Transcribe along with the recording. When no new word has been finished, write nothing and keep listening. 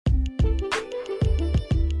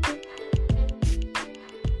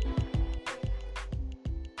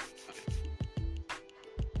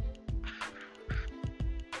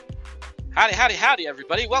Howdy, howdy, howdy,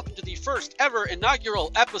 everybody. Welcome to the first ever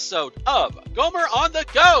inaugural episode of Gomer on the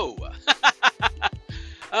Go.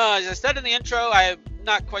 As I said in the intro, I'm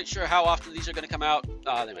not quite sure how often these are going to come out.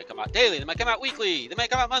 They might come out daily, they might come out weekly, they might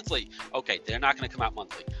come out monthly. Okay, they're not going to come out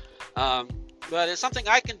monthly. But it's something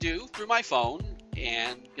I can do through my phone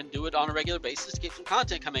and can do it on a regular basis to keep some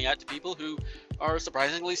content coming out to people who are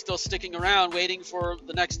surprisingly still sticking around waiting for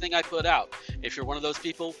the next thing I put out. If you're one of those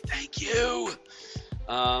people, thank you.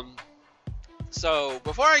 So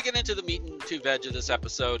before I get into the meat and two veg of this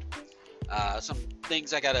episode, some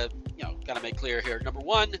things I gotta make clear here. Number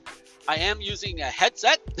one, I am using a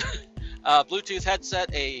headset, a Bluetooth headset,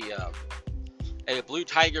 a Blue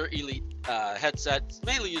Tiger Elite headset. It's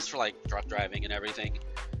mainly used for like truck driving and everything,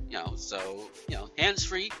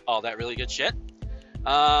 hands-free, all that really good shit.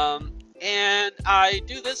 And I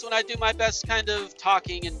do this when I do my best kind of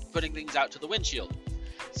talking and putting things out to the windshield.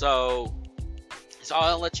 So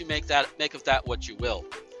I'll let you make of that what you will.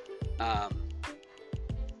 I've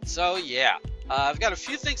got a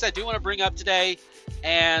few things I do want to bring up today,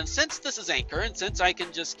 and since this is Anchor, and since I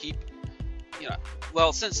can just keep,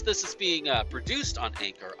 since this is being produced on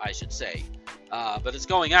Anchor, I should say, but it's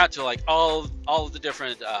going out to like all of the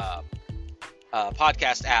different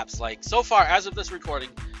podcast apps. Like so far, as of this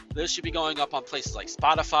recording, this should be going up on places like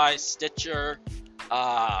Spotify, Stitcher.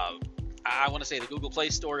 I want to say the Google Play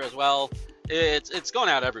Store as well. It's going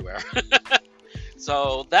out everywhere.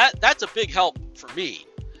 So that's a big help for me.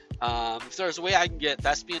 If there's a way I can get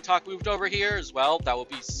Thespian Talk moved over here as well, that would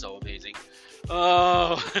be so amazing.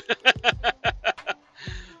 Oh,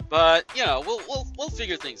 but we'll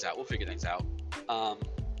figure things out.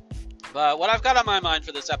 But what I've got on my mind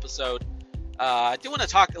for this episode, I do want to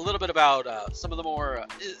talk a little bit about some of the more,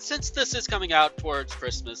 since this is coming out towards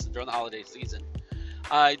Christmas and during the holiday season,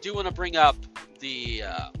 I do want to bring up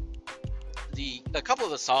a couple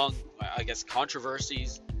of the song, I guess,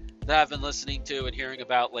 controversies that I've been listening to and hearing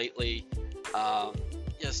about lately.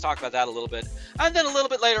 Just talk about that a little bit. And then a little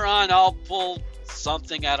bit later on, I'll pull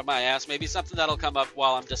something out of my ass, maybe something that'll come up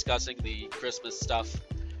while I'm discussing the Christmas stuff.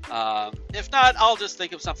 If not, I'll just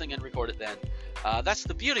think of something and record it then. That's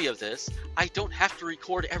the beauty of this. I don't have to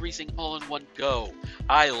record everything all in one go.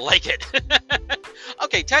 I like it.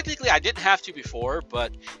 Okay, technically I didn't have to before,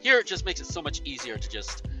 but here it just makes it so much easier to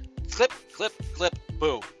just clip, clip, clip,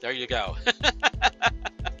 boom. There you go.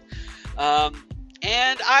 And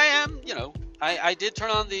I am, I did turn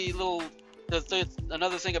on the little,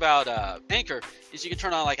 another thing about Anchor is you can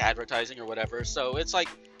turn on like advertising or whatever. So it's like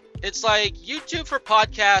YouTube for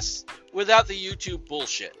podcasts without the YouTube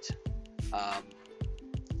bullshit.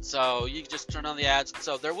 So you just turn on the ads.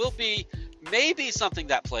 So there will be maybe something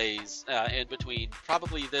that plays in between,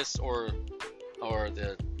 probably this or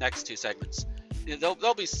the next two segments.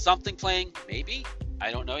 There'll be something playing, maybe.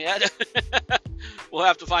 I don't know yet. We'll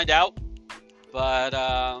have to find out. But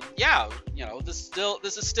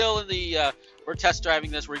this is still in the we're test driving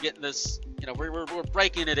this. We're getting this. We're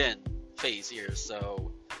breaking it in phase here.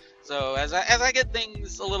 So as I get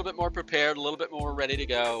things a little bit more prepared, a little bit more ready to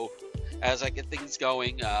go, as I get things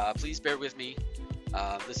going, please bear with me.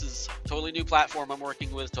 This is a totally new platform I'm working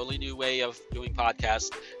with, totally new way of doing podcasts.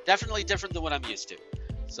 Definitely different than what I'm used to.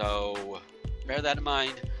 So bear that in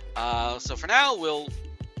mind. So for now, we'll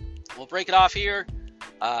break it off here.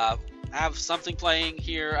 Have something playing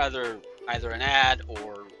here, either an ad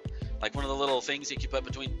or like one of the little things you can put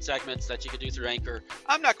between segments that you can do through Anchor.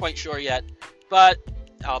 I'm not quite sure yet, but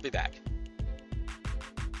I'll be back.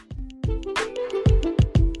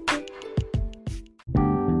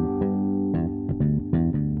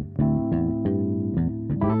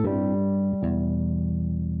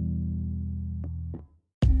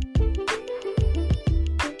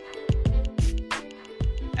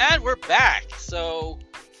 And we're back. So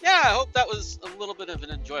yeah, I hope that was a little bit of an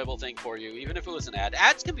enjoyable thing for you, even if it was an ad.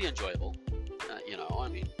 Ads can be enjoyable.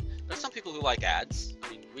 There's some people who like ads.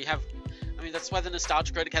 That's why the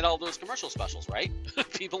Nostalgia Critic had all those commercial specials, right?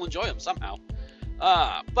 People enjoy them somehow.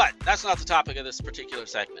 But that's not the topic of this particular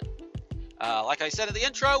segment. Like I said in the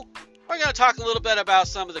intro, we're going to talk a little bit about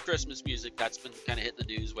some of the Christmas music that's been kind of hitting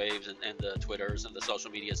the news waves and the Twitters and the social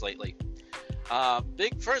medias lately.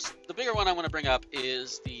 The bigger one I want to bring up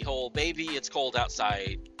is the whole "Baby, It's Cold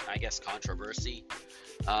Outside," I guess, controversy.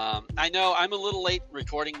 I know I'm a little late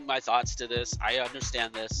recording my thoughts to this. I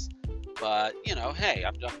understand this, but hey,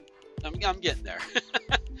 I'm getting there.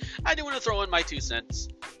 I do want to throw in my 2 cents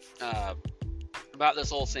about this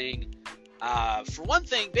whole thing. For one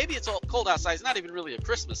thing, "Baby, It's Cold Outside" is not even really a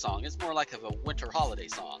Christmas song. It's more like a winter holiday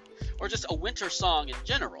song, or just a winter song in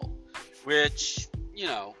general, which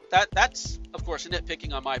that's of course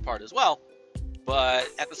nitpicking on my part as well. But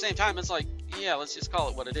at the same time, it's like, yeah, let's just call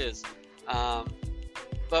it what it is.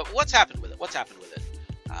 But what's happened with it? What's happened with it?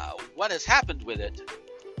 What has happened with it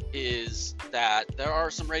is that there are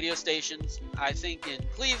some radio stations, I think in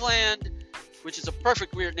Cleveland, which is a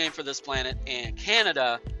perfect weird name for this planet, and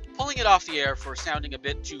Canada, pulling it off the air for sounding a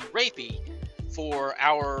bit too rapey for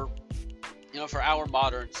our, for our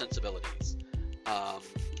modern sensibilities,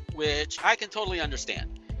 which I can totally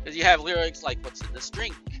understand, because you have lyrics like "What's in this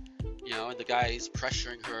drink," and the guy's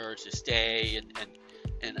pressuring her to stay,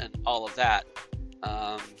 and all of that.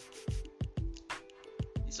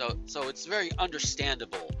 So it's very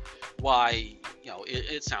understandable why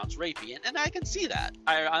it sounds rapey, and I can see that.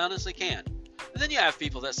 I honestly can. And then you have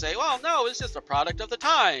people that say, well, no, it's just a product of the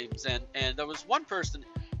times. And there was one person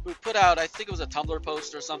who put out, I think it was a Tumblr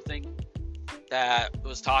post or something, that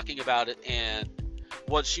was talking about it, and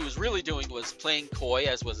what she was really doing was playing coy,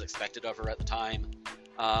 as was expected of her at the time.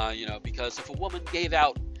 Because if a woman gave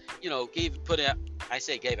out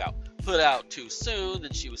too soon,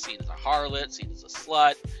 then she was seen as a harlot, seen as a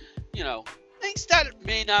slut, things that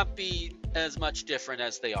may not be as much different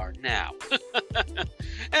as they are now.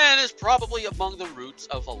 And is probably among the roots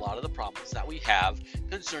of a lot of the problems that we have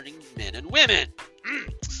concerning men and women.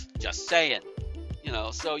 Just saying.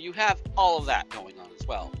 So you have all of that going on as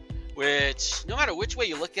well, which, no matter which way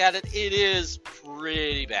you look at it, it is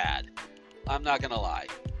pretty bad. I'm not gonna lie.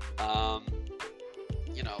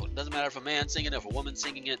 It doesn't matter if a man's singing it, if a woman's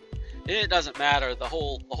singing it. It doesn't matter. The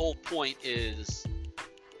whole point is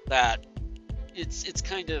that it's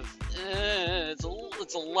kind of it's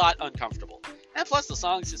a lot uncomfortable, and plus the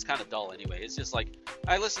song's just kind of dull anyway. It's just like,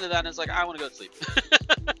 I listen to that and it's like, I want to go to sleep.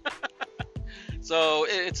 So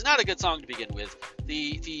it's not a good song to begin with.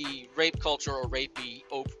 The rape culture or rapey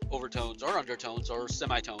overtones or undertones or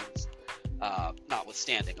semitones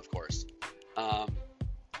notwithstanding, of course.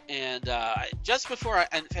 Just before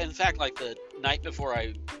in fact, like the night before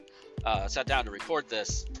I sat down to record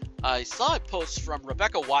this, I saw a post from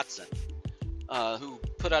Rebecca Watson, who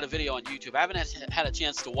put out a video on YouTube. I haven't had a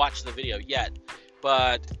chance to watch the video yet,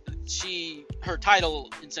 but her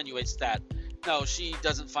title insinuates that, no, she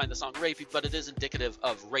doesn't find the song rapey, but it is indicative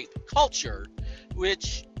of rape culture,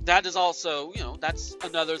 which that is also, that's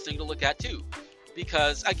another thing to look at too.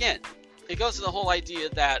 Because, again, it goes to the whole idea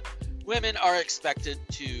that women are expected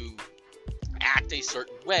to act a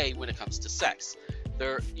certain way when it comes to sex.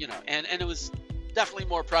 And it was definitely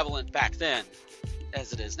more prevalent back then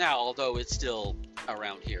as it is now, although it's still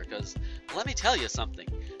around here. Because let me tell you something.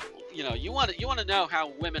 You want to know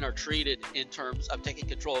how women are treated in terms of taking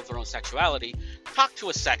control of their own sexuality. Talk to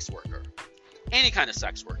a sex worker, any kind of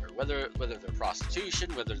sex worker, whether they're prostitution,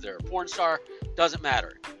 whether they're a porn star, doesn't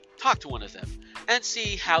matter. Talk to one of them and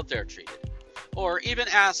see how they're treated. Or even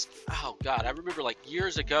ask, oh God, I remember like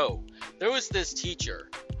years ago, there was this teacher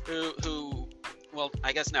who, well,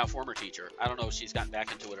 I guess now former teacher, I don't know if she's gotten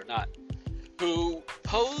back into it or not, who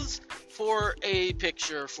posed for a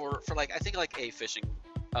picture for like, I think like a fishing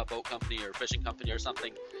boat company or fishing company or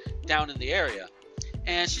something down in the area.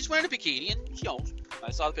 And she's wearing a bikini, and,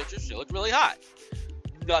 I saw the picture, she looked really hot.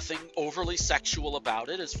 Nothing overly sexual about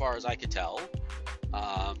it as far as I could tell.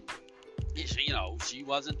 She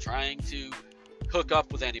wasn't trying to hook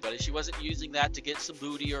up with anybody. She wasn't using that to get some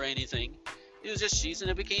booty or anything. It was just, she's in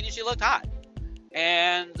a bikini, she looked hot.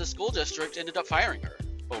 And the school district ended up firing her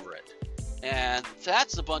over it. And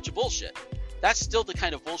that's a bunch of bullshit. That's still the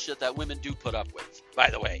kind of bullshit that women do put up with, by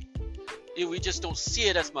the way. We just don't see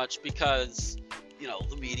it as much because,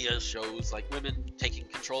 the media shows like women taking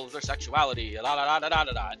control of their sexuality, and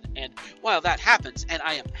while that happens, and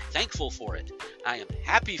I am thankful for it, I am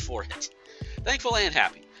happy for it. Thankful and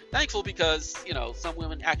happy. Thankful because, some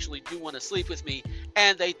women actually do want to sleep with me,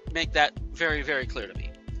 and they make that very, very clear to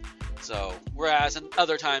me. So, whereas in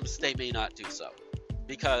other times, they may not do so.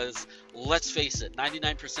 Because, let's face it,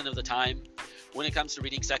 99% of the time, when it comes to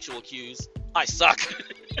reading sexual cues, I suck.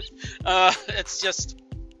 That's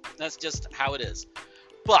just how it is.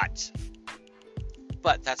 But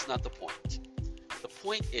that's not the point. The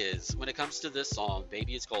point is, when it comes to this song,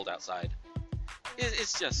 Baby It's Cold Outside,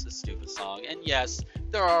 it's just a stupid song. And yes,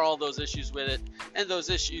 there are all those issues with it, and those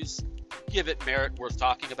issues give it merit worth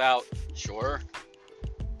talking about, sure.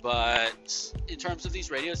 But in terms of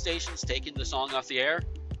these radio stations taking the song off the air,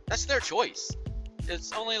 that's their choice.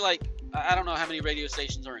 It's only like, I don't know how many radio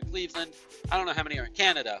stations are in Cleveland, I don't know how many are in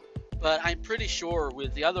Canada, but I'm pretty sure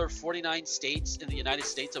with the other 49 states in the United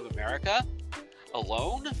States of America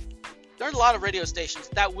alone, there are a lot of radio stations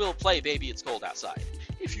that will play Baby It's Cold Outside.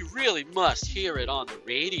 If you really must hear it on the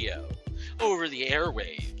radio, over the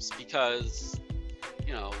airwaves, because,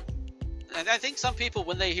 And I think some people,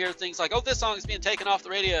 when they hear things like, oh, this song is being taken off the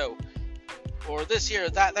radio, or this here,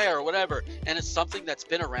 that there, or whatever, and it's something that's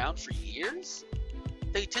been around for years,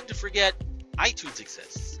 they tend to forget iTunes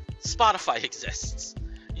exists, Spotify exists.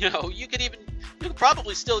 You can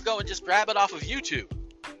probably still go and just grab it off of YouTube.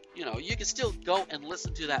 You can still go and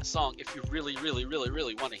listen to that song if you really, really, really,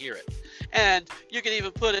 really want to hear it. And you can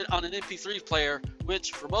even put it on an MP3 player,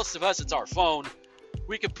 which for most of us, it's our phone.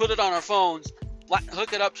 We can put it on our phones,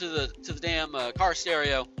 hook it up to the damn car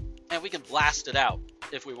stereo, and we can blast it out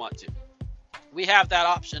if we want to. We have that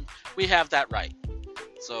option. We have that right.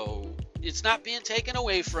 So it's not being taken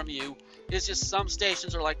away from you. It's just some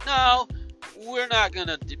stations are like, no, we're not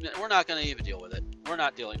gonna even deal with it. We're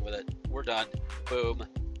not dealing with it. We're done. Boom.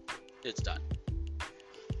 It's done.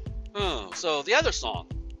 Oh, so the other song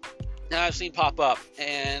that I've seen pop up,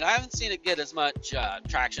 and I haven't seen it get as much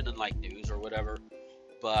traction in like news or whatever,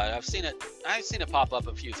 but I've seen it pop up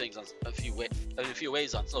a few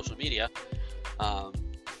ways on social media.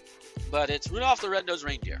 But it's Rudolph the Red-Nosed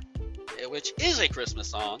Reindeer, which is a Christmas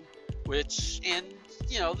song,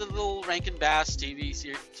 the little Rankin Bass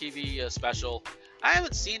TV special, I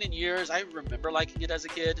haven't seen in years. I remember liking it as a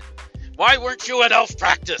kid. Why weren't you at elf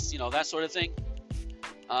practice? That sort of thing.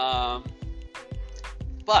 But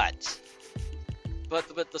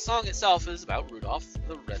the song itself is about Rudolph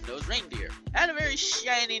the Red-Nosed Reindeer. Had a very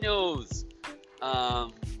shiny nose.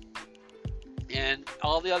 And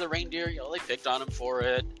all the other reindeer, they picked on him for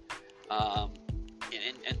it. And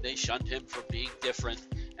they shunned him for being different.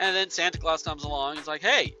 And then Santa Claus comes along and is like,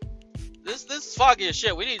 hey, this is foggy as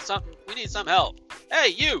shit. We need some help. Hey,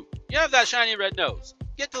 you have that shiny red nose.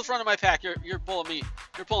 Get to the front of my pack. You're pulling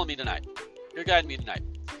me tonight. You're guiding me tonight.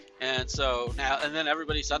 And so now, and then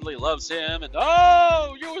everybody suddenly loves him, and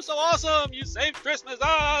oh, you were so awesome. You saved Christmas.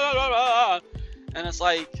 Ah, blah, blah, blah. And it's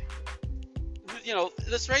like,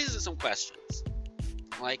 this raises some questions.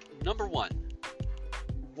 Like, number one,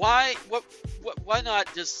 why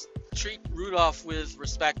not just treat Rudolph with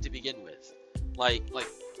respect to begin with? Like,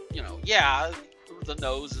 yeah, the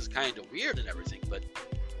nose is kind of weird and everything, but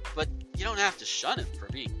you don't have to shun him for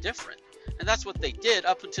being different. And that's what they did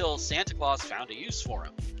up until Santa Claus found a use for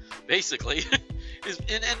him, basically.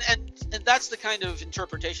 and that's the kind of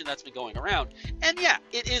interpretation that's been going around. And yeah,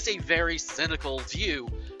 it is a very cynical view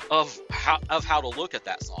of how to look at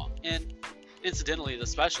that song, and incidentally the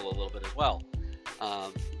special a little bit as well.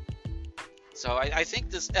 So I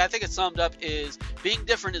think it's summed up is being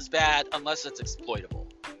different is bad unless it's exploitable.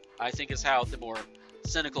 I think is how the more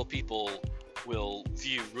cynical people will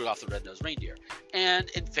view Rudolph the Red-Nosed Reindeer. And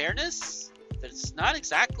in fairness, it's not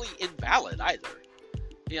exactly invalid either.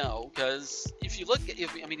 Because if you look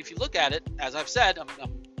at it, as I've said, I'm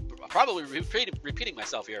probably repeating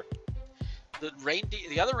myself here.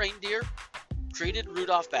 The other reindeer treated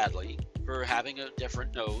Rudolph badly for having a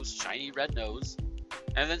different nose, shiny red nose.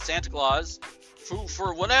 And then Santa Claus, who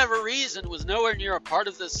for whatever reason was nowhere near a part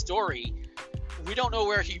of this story. We don't know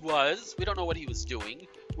where he was. We don't know what he was doing.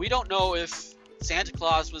 We don't know if Santa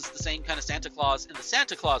Claus was the same kind of Santa Claus in the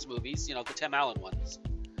Santa Claus movies, the Tim Allen ones,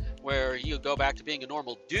 where you go back to being a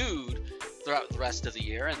normal dude throughout the rest of the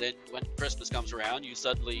year, and then when Christmas comes around, you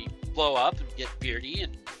suddenly blow up and get beardy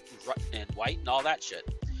and white and all that shit.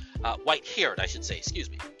 White-haired, I should say. Excuse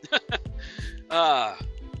me.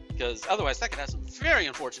 Because otherwise that could have some very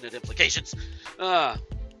unfortunate implications. But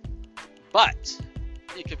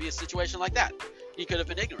it could be a situation like that. He could have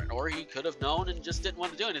been ignorant, or he could have known and just didn't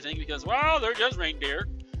want to do anything because, well, they're just reindeer.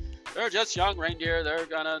 They're just young reindeer. They're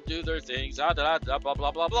gonna do their things. Blah blah blah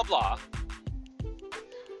blah blah blah.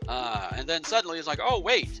 And then suddenly it's like, oh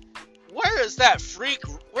wait, where is that freak?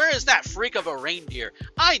 Where is that freak of a reindeer?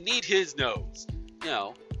 I need his nose.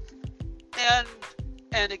 And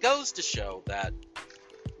it goes to show that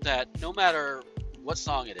no matter what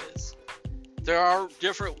song it is, there are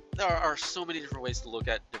so many different ways to look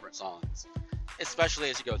at different songs, especially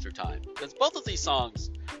as you go through time. Because both of these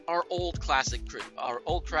songs are old classic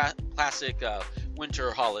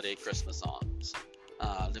winter holiday Christmas songs,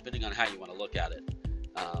 depending on how you want to look at it.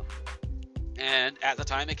 And at the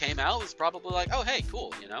time it came out, it was probably like, oh hey,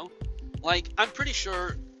 cool, Like, I'm pretty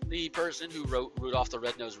sure the person who wrote Rudolph the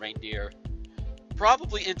Red-Nosed Reindeer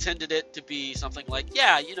probably intended it to be something like,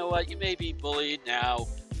 yeah, you know what, you may be bullied now,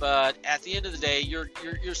 but at the end of the day, you're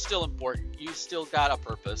still important. You still got a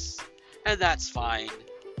purpose, and that's fine,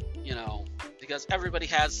 because everybody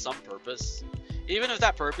has some purpose. Even if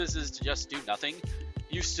that purpose is to just do nothing,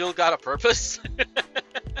 you still got a purpose,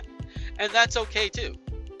 and that's okay too.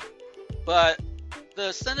 But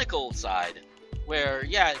the cynical side, where,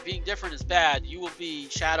 yeah, being different is bad, you will be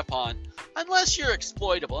shat upon unless you're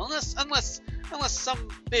exploitable, unless unless some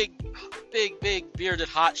big bearded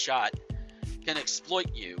hotshot can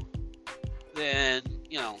exploit you, then,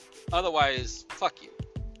 otherwise, fuck you.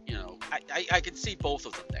 I can see both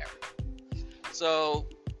of them there. So,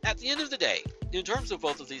 at the end of the day, in terms of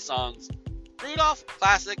both of these songs, Rudolph,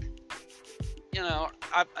 classic.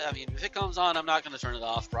 I mean, if it comes on, I'm not going to turn it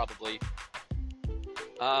off, probably.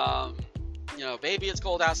 Baby, It's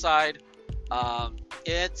Cold Outside.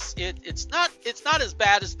 It's not as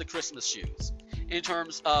bad as the Christmas Shoes in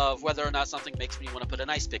terms of whether or not something makes me want to put an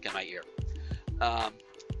ice pick in my ear.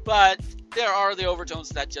 But there are the overtones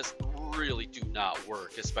that just really do not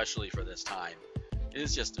work, especially for this time.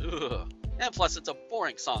 It's just, ugh. And plus, it's a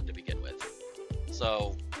boring song to begin with.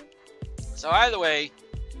 So either way,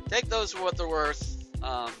 take those for what they're worth.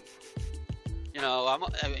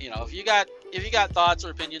 If you got thoughts or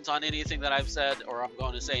opinions on anything that I've said or I'm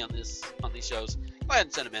going to say on these shows, go ahead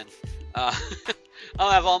and send them in.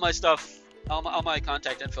 I'll have all my stuff, all my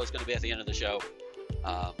contact info is going to be at the end of the show.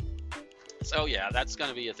 So yeah, that's going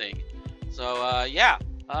to be a thing. So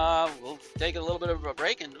we'll take a little bit of a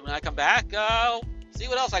break, and when I come back, I'll see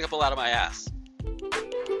what else I can pull out of my ass.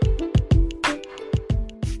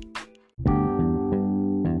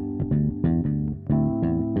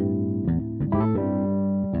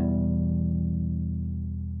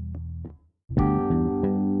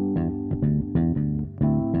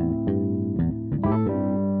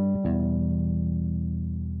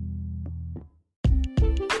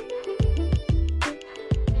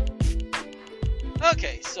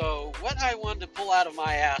 Okay, so what I wanted to pull out of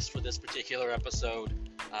my ass for this particular episode,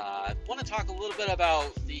 I want to talk a little bit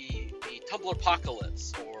about the Tumblr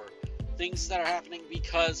apocalypse, or things that are happening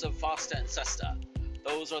because of FOSTA and SESTA.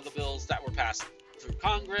 Those are the bills that were passed through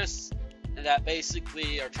Congress, and that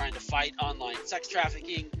basically are trying to fight online sex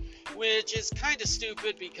trafficking, which is kind of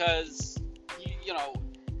stupid because,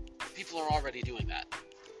 people are already doing that.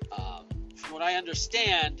 From what I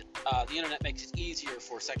understand, the internet makes it easier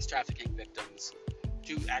for sex trafficking victims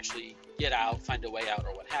to actually get out, find a way out,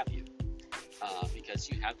 or what have you, because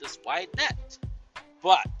you have this wide net.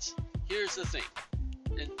 But here's the thing: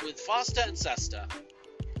 with FOSTA and SESTA,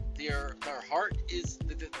 their heart is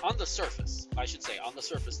on the surface. I should say, on the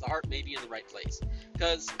surface, the heart may be in the right place,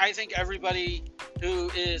 because I think everybody who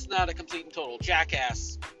is not a complete and total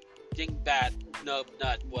jackass, dingbat, nub,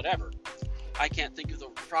 nut, whatever. I can't think of the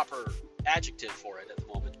proper adjective for it at the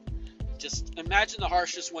moment. Just imagine the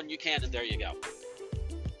harshest one you can, and there you go.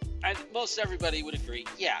 Most everybody would agree,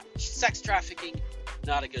 yeah, sex trafficking,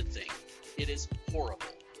 not a good thing. It is horrible.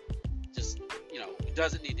 Just, it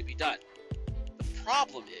doesn't need to be done. The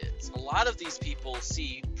problem is, a lot of these people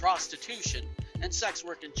see prostitution and sex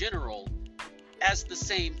work in general as the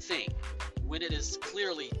same thing, when it is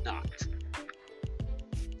clearly not.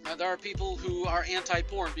 Now, there are people who are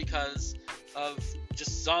anti-porn because of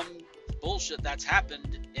just some bullshit that's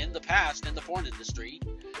happened in the past in the porn industry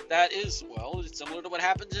that is, it's similar to what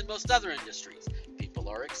happens in most other industries. People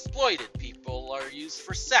are exploited. People are used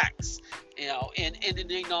for sex, in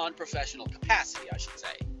a non-professional capacity, I should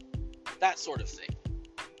say. That sort of thing.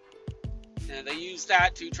 And they use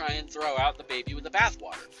that to try and throw out the baby with the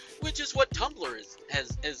bathwater, which is what Tumblr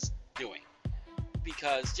is doing.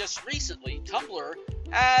 Because just recently, Tumblr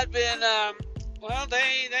had been,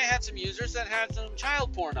 they had some users that had some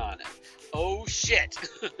child porn on it. Oh shit.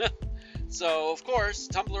 So of course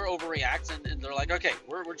Tumblr overreacts and they're like, okay,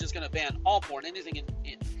 we're just gonna ban all porn. Anything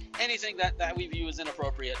anything that we view as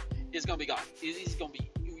inappropriate is gonna be gone. It's gonna be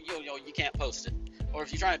you can't post it, or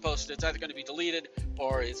if you try and post it, it's either gonna be deleted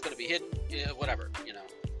or it's gonna be hidden, whatever.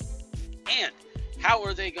 And how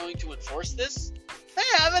are they going to enforce this? They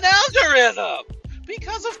have an algorithm.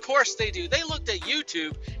 Because of course they do. They looked at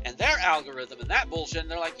YouTube and their algorithm and that bullshit,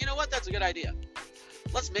 and they're like, you know what, that's a good idea.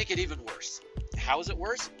 Let's make it even worse. How is it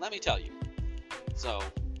worse? Let me tell you. So,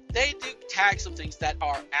 they do tag some things that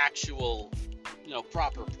are actual,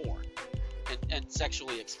 proper porn and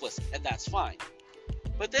sexually explicit, and that's fine.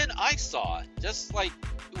 But then I saw, just like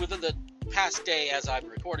within the past day as I'm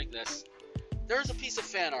recording this, there's a piece of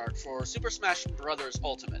fan art for Super Smash Bros.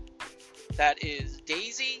 Ultimate that is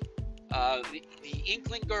Daisy, the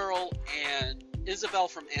Inkling Girl, and Isabelle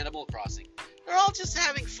from Animal Crossing. They're all just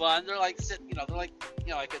having fun. They're like sitting,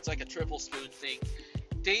 it's like a triple spoon thing.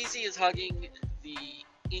 Daisy is hugging the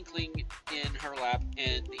Inkling in her lap,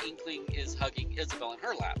 and the Inkling is hugging Isabelle in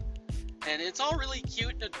her lap. And it's all really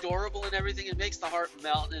cute and adorable and everything. It makes the heart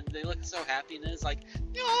melt, and they look so happy, and it's like,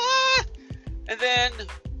 ah! And then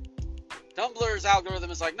Tumblr's algorithm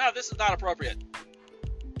is like, no, this is not appropriate.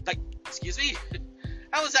 Like, excuse me?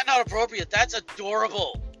 How is that not appropriate? That's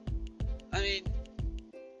adorable. I mean,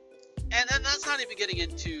 and then that's not even getting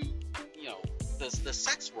into, the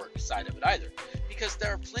sex work side of it either, because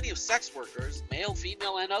there are plenty of sex workers, male,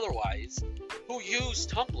 female, and otherwise, who use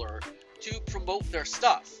Tumblr to promote their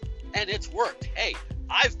stuff, and it's worked. Hey,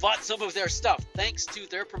 I've bought some of their stuff thanks to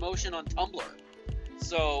their promotion on Tumblr,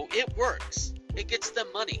 so it works. It gets them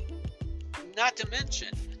money. Not to mention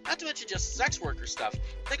just sex worker stuff.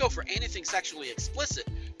 They go for anything sexually explicit.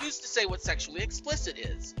 Who's to say what sexually explicit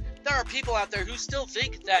is? There are people out there who still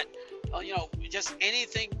think that, just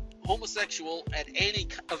anything homosexual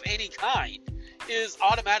of any kind is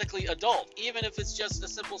automatically adult, even if it's just a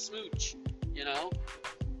simple smooch.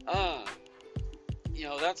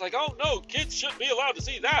 That's like, oh no, kids shouldn't be allowed to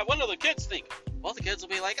see that. What do the kids think? Well, the kids will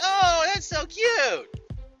be like, oh, that's so cute.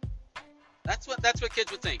 That's what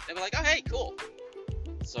kids would think. They'd be like, oh, hey, cool.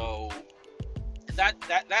 So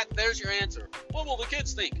there's your answer. What will the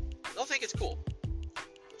kids think? They'll think it's cool,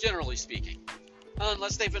 generally speaking,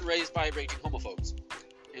 unless they've been raised by raging homophobes,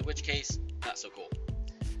 in which case, not so cool.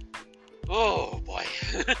 Oh boy.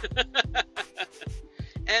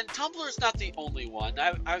 And Tumblr's not the only one.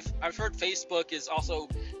 I've heard Facebook is also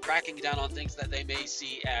cracking down on things that they may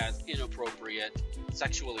see as inappropriate,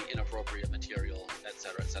 sexually inappropriate material,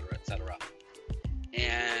 etc., etc., etc.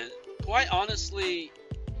 And quite honestly,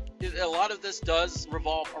 a lot of this does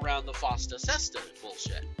revolve around the FOSTA SESTA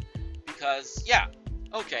bullshit. Because, yeah,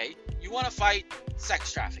 okay, you want to fight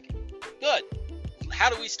sex trafficking. Good. How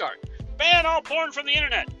do we start? Ban all porn from the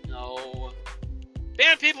internet. No.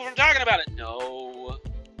 Ban people from talking about it. No.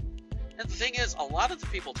 And the thing is, a lot of the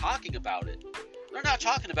people talking about it, they're not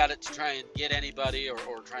talking about it to try and get anybody or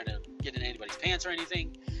trying to get in anybody's pants or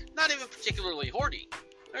anything. Not even particularly horny.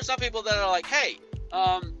 There's some people that are like, hey,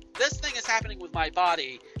 this thing is happening with my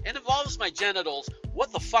body. It involves my genitals.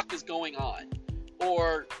 What the fuck is going on?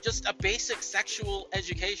 Or just a basic sexual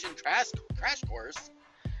education crash course.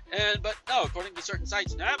 But no, according to certain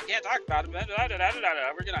sites, no, we can't talk about it. We're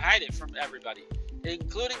going to hide it from everybody,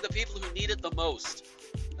 including the people who need it the most.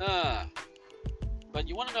 But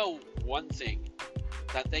you want to know one thing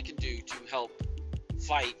that they can do to help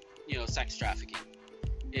fight, sex trafficking,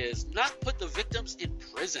 is not put the victims in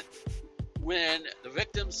prison when the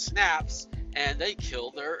victim snaps and they kill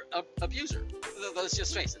their abuser. Let's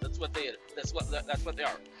just face it. That's what they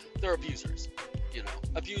are. They're abusers.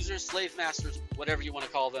 Abusers, slave masters, whatever you want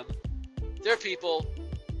to call them. They're people.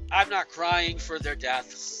 I'm not crying for their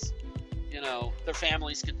deaths. Their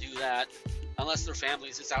families can do that. Unless their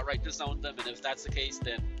families just outright disown them, and if that's the case,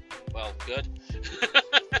 then, well, good.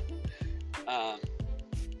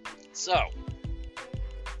 So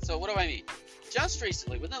what do I mean? Just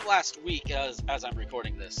recently, within the last week, as I'm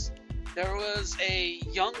recording this, there was a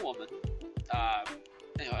young woman, a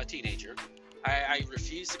teenager. I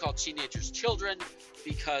refuse to call teenagers children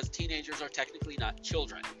because teenagers are technically not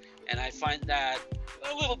children, and I find that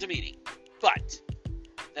a little demeaning. But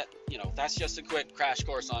that that's just a quick crash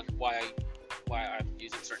course on why I'm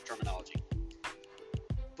using certain terminology.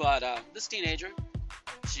 But this teenager,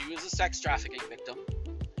 she was a sex trafficking victim.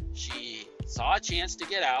 She saw a chance to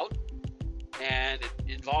get out, and it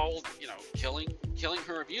involved, killing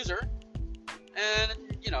her abuser. And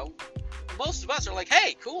most of us are like,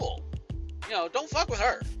 hey, cool. Don't fuck with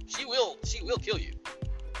her. She will kill you.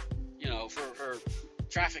 For her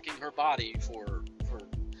trafficking her body for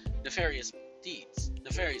nefarious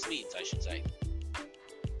means, I should say.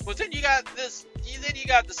 But then you got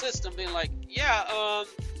the system being like, yeah,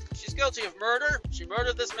 she's guilty of murder. She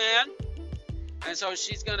murdered this man, and so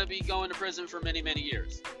she's going to be going to prison for many, many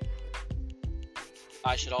years.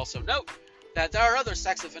 I should also note that there are other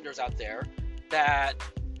sex offenders out there that,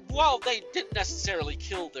 while they didn't necessarily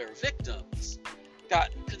kill their victims, got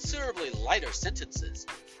considerably lighter sentences.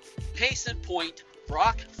 Case in point,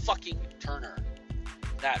 Brock fucking Turner.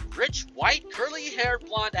 That rich, white, curly-haired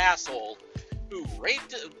blonde asshole who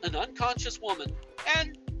raped an unconscious woman,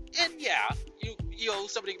 and yeah,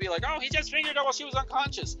 somebody could be like, oh, he just fingered her while she was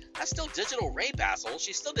unconscious. That's still digital rape, asshole.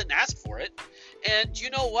 She still didn't ask for it. And you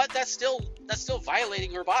know what? That's still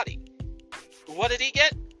violating her body. What did he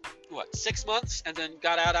get? 6 months, and then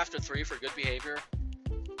got out after 3 for good behavior?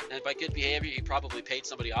 And by good behavior, he probably paid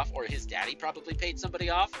somebody off, or his daddy probably paid somebody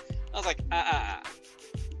off. I was like,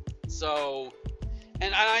 So,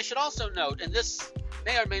 and I should also note, and this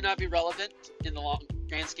may or may not be relevant in the long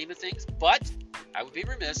grand scheme of things, but I would be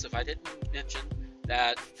remiss if I didn't mention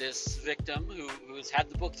that this victim who's had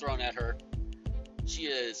the book thrown at her, she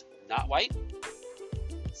is not white.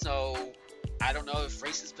 So I don't know if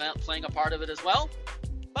race is playing a part of it as well,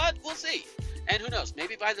 but we'll see. And who knows?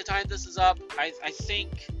 Maybe by the time this is up, I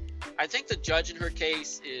think the judge in her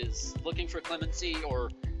case is looking for clemency, or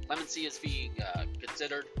clemency is being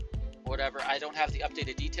considered. whatever. I don't have the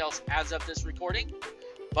updated details as of this recording,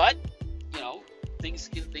 but things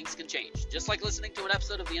can change. Just like listening to an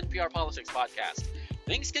episode of the NPR Politics podcast,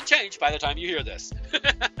 things can change by the time you hear this.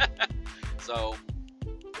 So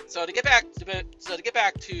to get back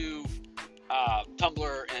to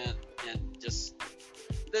Tumblr and just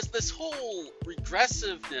this whole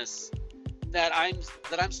regressiveness that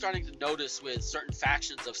I'm starting to notice with certain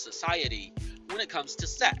factions of society when it comes to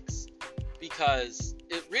sex, because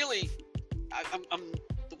it really,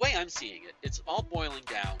 the way I'm seeing it, it's all boiling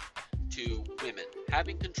down to women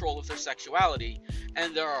having control of their sexuality,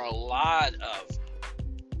 and there are a lot of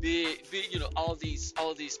all of these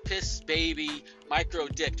piss baby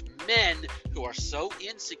micro-dicked men who are so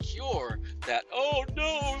insecure that, oh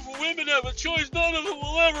no, if women have a choice, none of them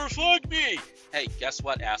will ever fuck me. Hey, guess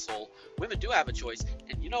what, asshole? Women do have a choice,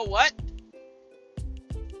 and you know what?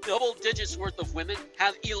 Double digits worth of women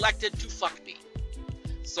have elected to fuck me.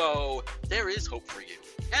 So there is hope for you.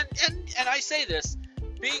 And I say this,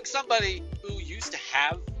 being somebody who used to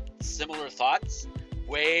have similar thoughts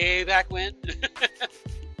way back when.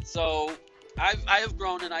 So I have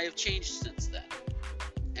grown and I have changed since then.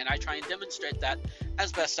 And I try and demonstrate that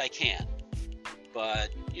as best I can. But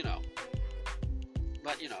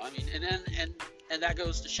I mean, and that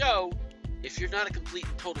goes to show, if you're not a complete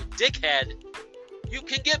and total dickhead, you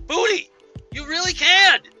can get booty. You really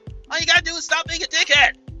can. All you gotta do is stop being a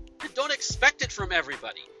dickhead. And don't expect it from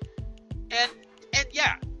everybody. And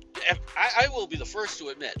yeah, I will be the first to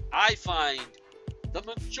admit, I find the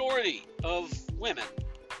majority of women,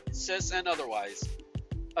 cis and otherwise,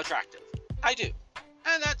 attractive. I do.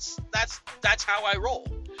 And that's how I roll.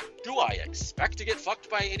 Do I expect to get fucked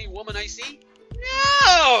by any woman I see?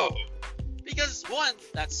 No! Because 1,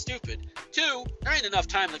 that's stupid. 2, there ain't enough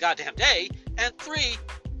time in the goddamn day. And 3,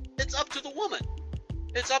 it's up to the woman.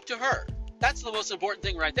 It's up to her. That's the most important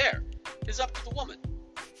thing right there. It's up to the woman.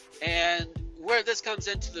 And where this comes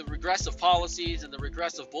into the regressive policies and the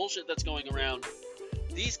regressive bullshit that's going around,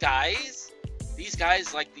 these guys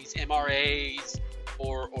like these MRAs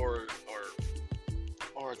or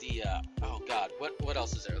the oh god, what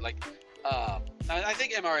else is there? Like I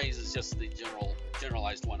think MRAs is just the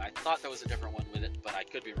generalized one. I thought there was a different one with it, but I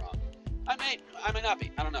could be wrong. I may not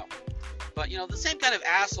be. I don't know. But the same kind of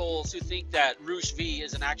assholes who think that Rouge V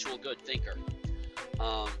is an actual good thinker.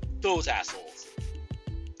 Those assholes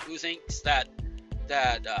who thinks that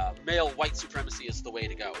male white supremacy is the way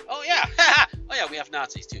to go. Oh yeah, oh yeah, we have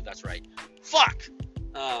Nazis too. That's right. Fuck.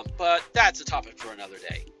 But that's a topic for another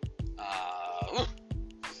day.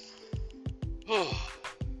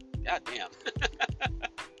 God damn.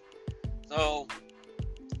 So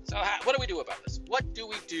what do we do about this? What do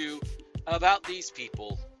we do about these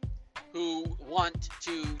people who want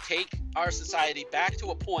to take our society back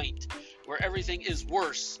to a point where everything is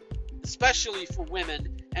worse, especially for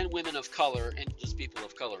women and women of color and just people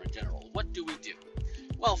of color in general? What do we do?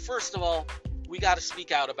 Well, first of all, we got to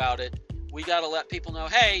speak out about it. We got to let people know,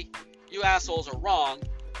 hey, you assholes are wrong.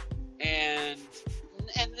 And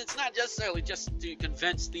it's not necessarily just to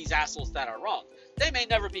convince these assholes that are wrong. They may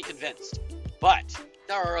never be convinced, but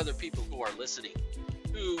there are other people who are listening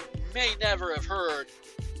who may never have heard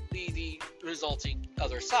the resulting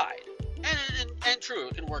other side. And true,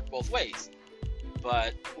 it can work both ways.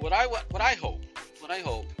 But what I hope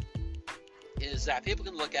is that people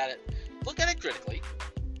can look at it critically,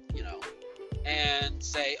 and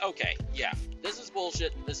say, okay, yeah, this is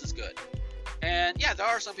bullshit, this is good. And yeah, there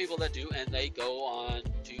are some people that do, and they go on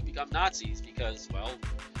to become Nazis because, well,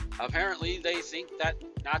 apparently they think that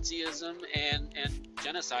Nazism and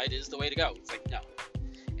genocide is the way to go. It's like, no.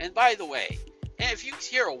 And by the way, and if you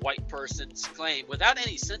hear a white person claim without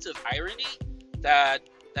any sense of irony that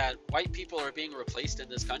white people are being replaced in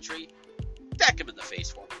this country, deck him in the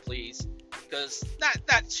face for me, please, because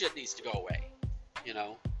that shit needs to go away,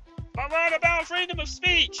 But what about freedom of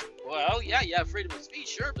speech? Well, yeah, you have freedom of speech,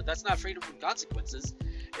 sure, but that's not freedom from consequences.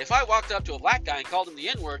 If I walked up to a black guy and called him the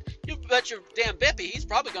N-word, you bet your damn bippy he's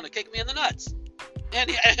probably going to kick me in the nuts. And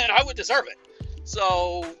I would deserve it.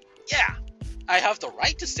 So, yeah, I have the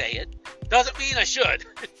right to say it. Doesn't mean I should.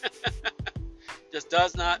 Just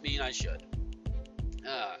does not mean I should.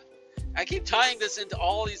 I keep tying this into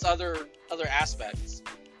all these other aspects.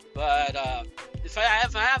 But if I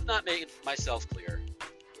have not made myself clear,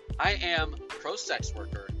 I am pro-sex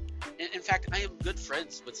worker. In fact, I am good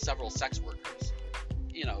friends with several sex workers.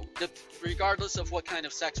 Regardless of what kind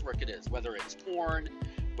of sex work it is, whether it's porn,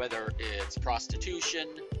 whether it's prostitution,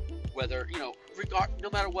 whether, no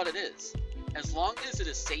matter what it is. As long as it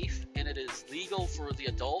is safe and it is legal for the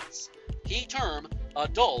adults, key term,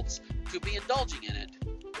 adults, to be indulging in it,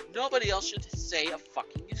 nobody else should say a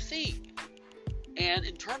fucking thing. And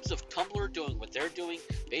in terms of Tumblr doing what they're doing,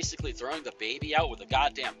 basically throwing the baby out with the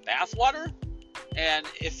goddamn bathwater, and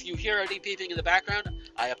if you hear any beeping in the background,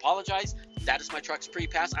 I apologize. That is my truck's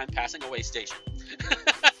pre-pass. I'm passing a way station.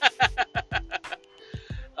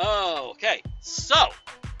 Okay, so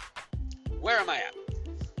where am I at?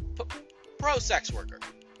 Pro sex worker.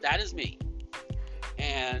 That is me.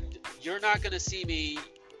 And you're not going to see me,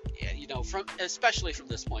 especially from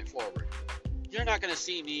this point forward, you're not going to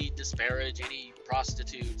see me disparage any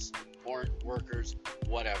prostitutes, porn workers,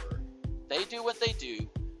 whatever. They do what they do.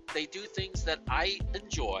 They do things that I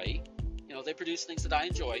enjoy. They produce things that I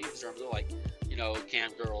enjoy in terms of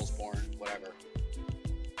cam girls, porn, whatever.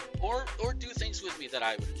 Or do things with me that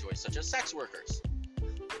I would enjoy, such as sex workers.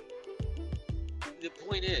 The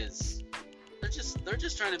point is, they're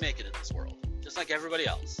just trying to make it in this world, just like everybody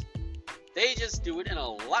else. They just do it in a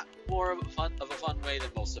lot more of a fun way than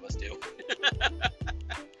most of us do.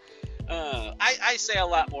 I say a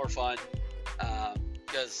lot more fun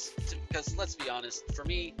because let's be honest, for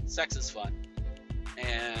me, sex is fun,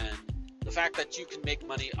 and the fact that you can make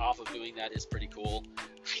money off of doing that is pretty cool.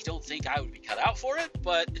 I don't think I would be cut out for it,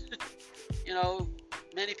 but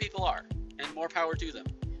many people are, and more power to them.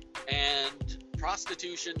 And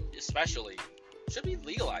prostitution, especially, should be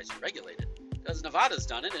legalized and regulated, because Nevada's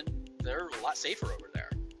done it, and they're a lot safer over there.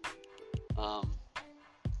 And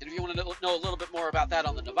if you want to know a little bit more about that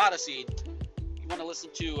on the Nevada scene, you want to listen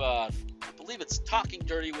to, I believe it's Talking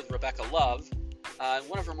Dirty with Rebecca Love. In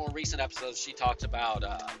one of her more recent episodes, she talks about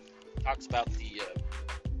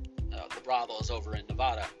the brothels over in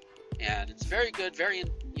Nevada, and it's very good, very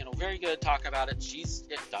good talk about it. She's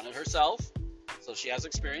done it herself, so she has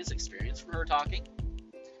experience from her talking.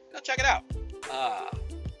 Go check it out.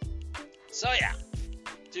 So yeah,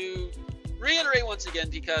 to reiterate once again,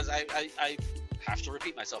 because I have to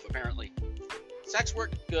repeat myself apparently. Sex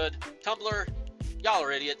work, good. Tumblr, y'all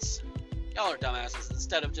are idiots. Y'all are dumbasses.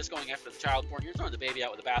 Instead of just going after the child porn, you're throwing the baby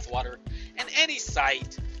out with the bathwater. And any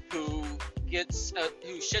site who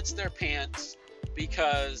shits their pants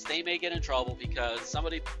because they may get in trouble because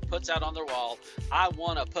somebody puts out on their wall, I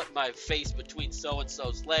want to put my face between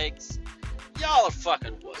so-and-so's legs. Y'all are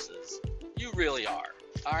fucking wusses. You really are.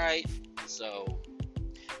 Alright? So,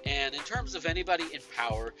 and in terms of anybody in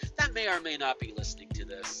power that may or may not be listening to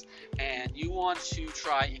this, and you want to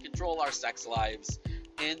try and control our sex lives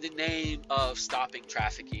in the name of stopping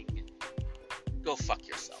trafficking, go fuck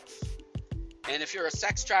yourself. And if you're a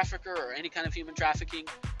sex trafficker or any kind of human trafficking,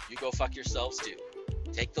 you go fuck yourselves too.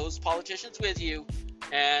 Take those politicians with you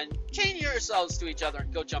and chain yourselves to each other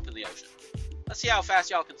and go jump in the ocean. Let's see how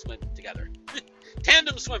fast y'all can swim together.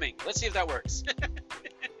 Tandem swimming. Let's see if that works.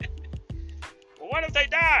 Well, what if they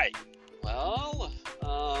die? Well,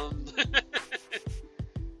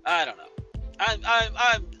 I don't know.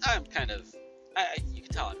 I'm kind of, you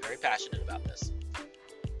can tell I'm very passionate about this.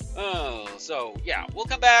 Oh, so yeah, we'll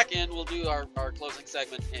come back and we'll do our closing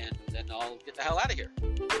segment, and then I'll get the hell out of here.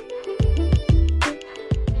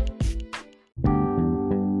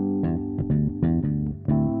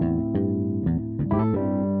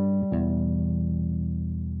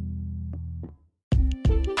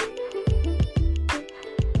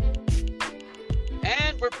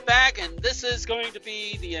 And we're back, and this is going to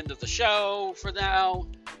be the end of the show for now.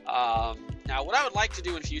 Now, what I would like to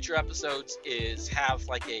do in future episodes is have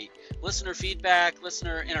like a listener feedback,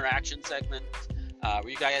 listener interaction segment where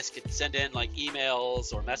you guys can send in like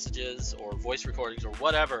emails or messages or voice recordings or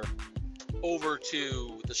whatever over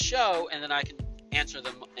to the show, and then I can answer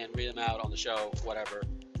them and read them out on the show, whatever.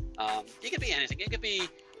 It could be anything. It could be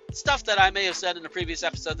stuff that I may have said in a previous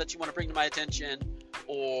episode that you want to bring to my attention,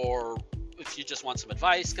 or if you just want some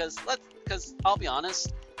advice, because I'll be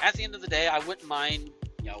honest, at the end of the day, I wouldn't mind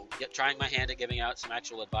trying my hand at giving out some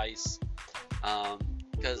actual advice,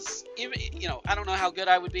 because even I don't know how good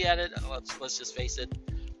I would be at it. Let's just face it,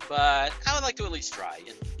 but I would like to at least try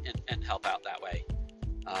and help out that way.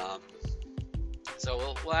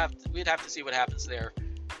 So we'd have to see what happens there.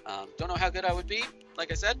 Don't know how good I would be,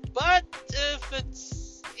 like I said, but if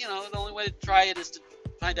it's the only way to try it is to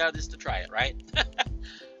find out is to try it, right?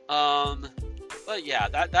 But yeah,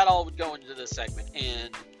 that all would go into this segment.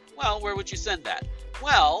 And well, where would you send that?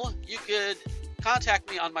 Well, you could contact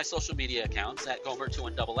me on my social media accounts at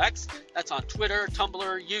Gomer2XX. That's on Twitter,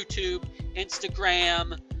 Tumblr, YouTube,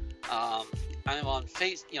 Instagram. I'm on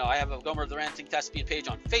I have a Gomer the Ranting Thespian page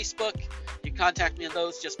on Facebook. You can contact me on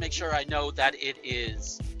those. Just make sure I know that it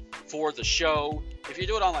is for the show. If you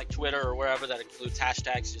do it on like Twitter or wherever that includes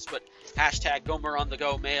hashtags, just put hashtag Gomer on the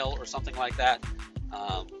go mail or something like that.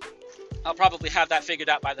 I'll probably have that figured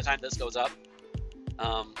out by the time this goes up.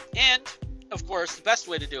 And, of course, the best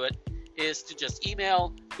way to do it is to just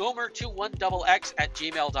email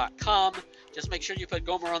gomer21xx@gmail.com. Just make sure you put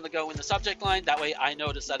Gomer on the go in the subject line. That way I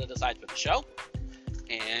know to set it aside for the show.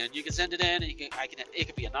 And you can send it in, and it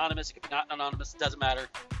could be anonymous, it could be not anonymous, it doesn't matter.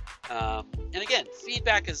 And again,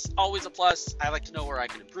 feedback is always a plus. I like to know where I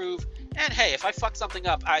can improve. And hey, if I fuck something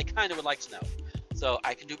up, I kind of would like to know, so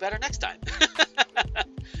I can do better next time.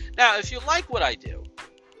 Now, if you like what I do,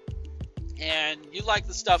 and you like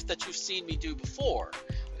the stuff that you've seen me do before,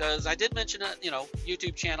 because I did mention a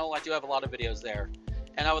YouTube channel, I do have a lot of videos there,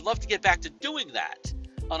 and I would love to get back to doing that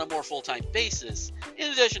on a more full-time basis,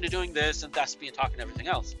 in addition to doing this and Thespian Talk and everything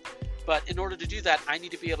else. But in order to do that, I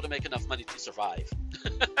need to be able to make enough money to survive.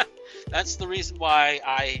 That's the reason why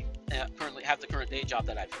I currently have the current day job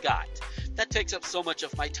that I've got. That takes up so much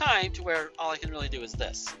of my time to where all I can really do is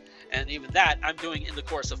this. And even that I'm doing in the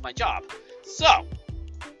course of my job. So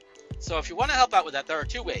if you want to help out with that, there are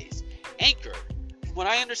two ways. Anchor, from what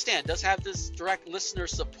I understand, does have this direct listener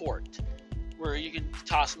support, where you can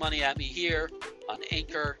toss money at me here on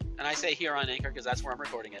Anchor. And I say here on Anchor because that's where I'm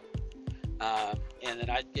recording it. And then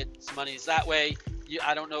I get some monies that way.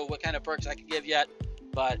 I don't know what kind of perks I can give yet,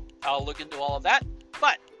 but I'll look into all of that.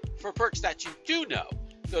 But for perks that you do know,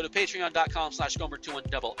 go to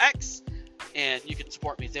patreon.com/gomer21xx, and you can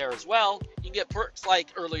support me there as well. You can get perks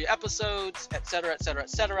like early episodes, etc., etc.,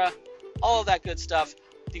 etc., all of that good stuff.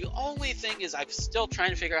 The only thing is I'm still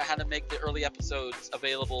trying to figure out how to make the early episodes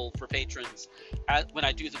available for patrons when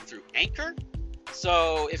I do them through Anchor.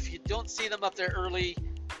 So if you don't see them up there early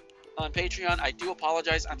on Patreon, I do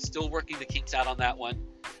apologize. I'm still working the kinks out on that one.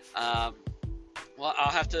 Well,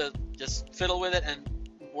 I'll have to just fiddle with it and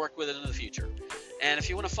work with it in the future. And if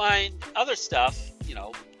you want to find other stuff,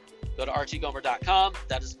 go to rtgomer.com.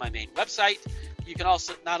 That is my main website. You can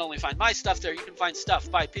also not only find my stuff there, you can find stuff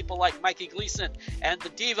by people like Mikey Gleason and the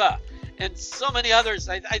Diva and so many others.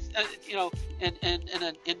 And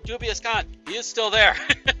Dubious Khan, he is still there.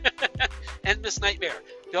 And Miss Nightmare.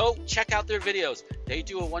 Go check out their videos. They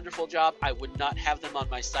do a wonderful job. I would not have them on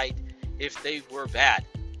my site if they were bad.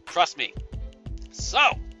 Trust me. So,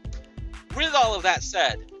 with all of that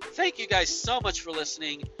said, thank you guys so much for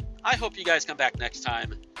listening. I hope you guys come back next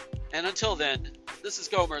time. And until then, this is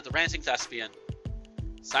Gomer, the Ranting Thespian,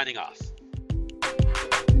 signing off.